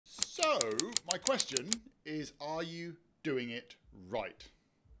So, my question is, are you doing it right?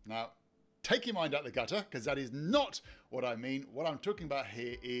 Now, take your mind out the gutter, because that is not what I mean. What I'm talking about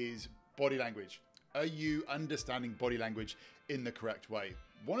here is body language. Are you understanding body language in the correct way?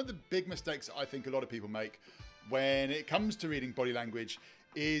 One of the big mistakes I think a lot of people make when it comes to reading body language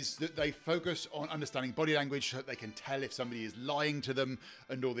is that they focus on understanding body language so that they can tell if somebody is lying to them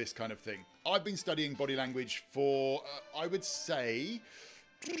and all this kind of thing. I've been studying body language for, I would say,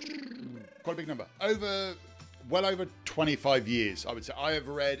 quite a big number, well over 25 years, I would say. I have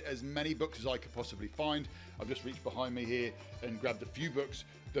read as many books as I could possibly find. I've just reached behind me here and grabbed a few books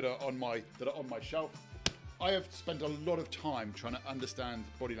that are on my shelf. I have spent a lot of time trying to understand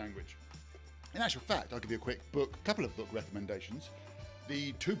body language. In actual fact, I'll give you a couple of book recommendations.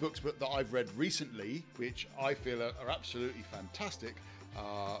 The two books that I've read recently, which I feel are absolutely fantastic.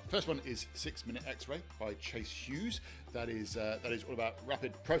 First one is 6 Minute X-Ray by Chase Hughes. That is all about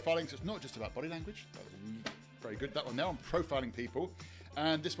rapid profiling. So it's not just about body language. That was very good, that one there, on profiling people.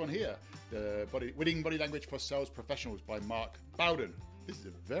 And this one here, Winning Body Language for Sales Professionals by Mark Bowden. This is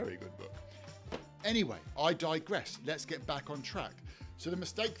a very good book. Anyway, I digress. Let's get back on track. So the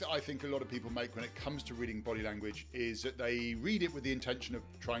mistake that I think a lot of people make when it comes to reading body language is that they read it with the intention of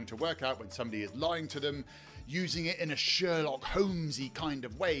trying to work out when somebody is lying to them, using it in a Sherlock Holmesy kind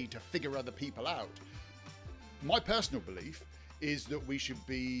of way to figure other people out. My personal belief is that we should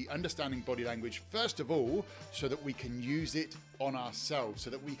be understanding body language first of all so that we can use it on ourselves,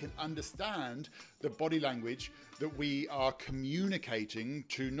 so that we can understand the body language that we are communicating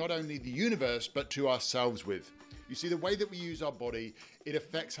to not only the universe but to ourselves with. You see, the way that we use our body, it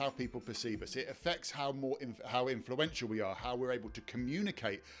affects how people perceive us. It affects how influential we are, how we're able to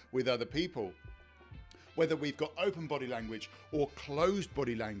communicate with other people. Whether we've got open body language or closed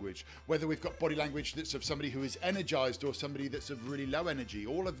body language, whether we've got body language that's of somebody who is energized or somebody that's of really low energy,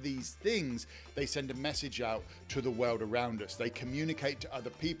 all of these things, they send a message out to the world around us. They communicate to other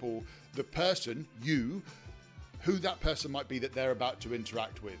people, the person, you, who that person might be that they're about to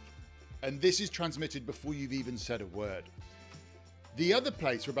interact with. And this is transmitted before you've even said a word. The other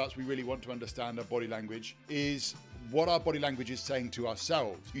place whereabouts we really want to understand our body language is what our body language is saying to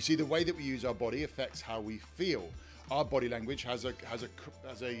ourselves. You see, the way that we use our body affects how we feel. Our body language has a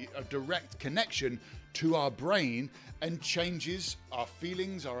direct connection to our brain and changes our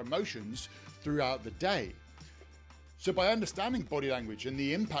feelings, our emotions throughout the day. So by understanding body language and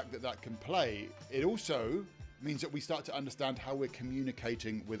the impact that that can play, it also means that we start to understand how we're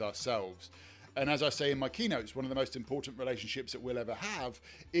communicating with ourselves. And as I say in my keynotes, one of the most important relationships that we'll ever have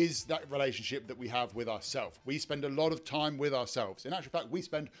is that relationship that we have with ourselves. We spend a lot of time with ourselves. In actual fact, we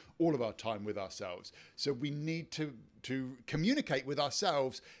spend all of our time with ourselves. So we need to communicate with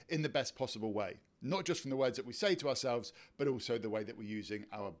ourselves in the best possible way. Not just from the words that we say to ourselves, but also the way that we're using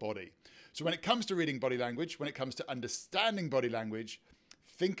our body. So when it comes to reading body language, when it comes to understanding body language,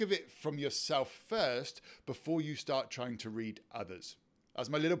 think of it from yourself first before you start trying to read others. That's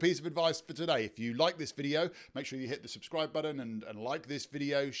my little piece of advice for today. If you like this video, make sure you hit the subscribe button and like this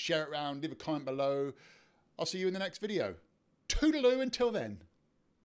video, share it around, leave a comment below. I'll see you in the next video. Toodaloo until then.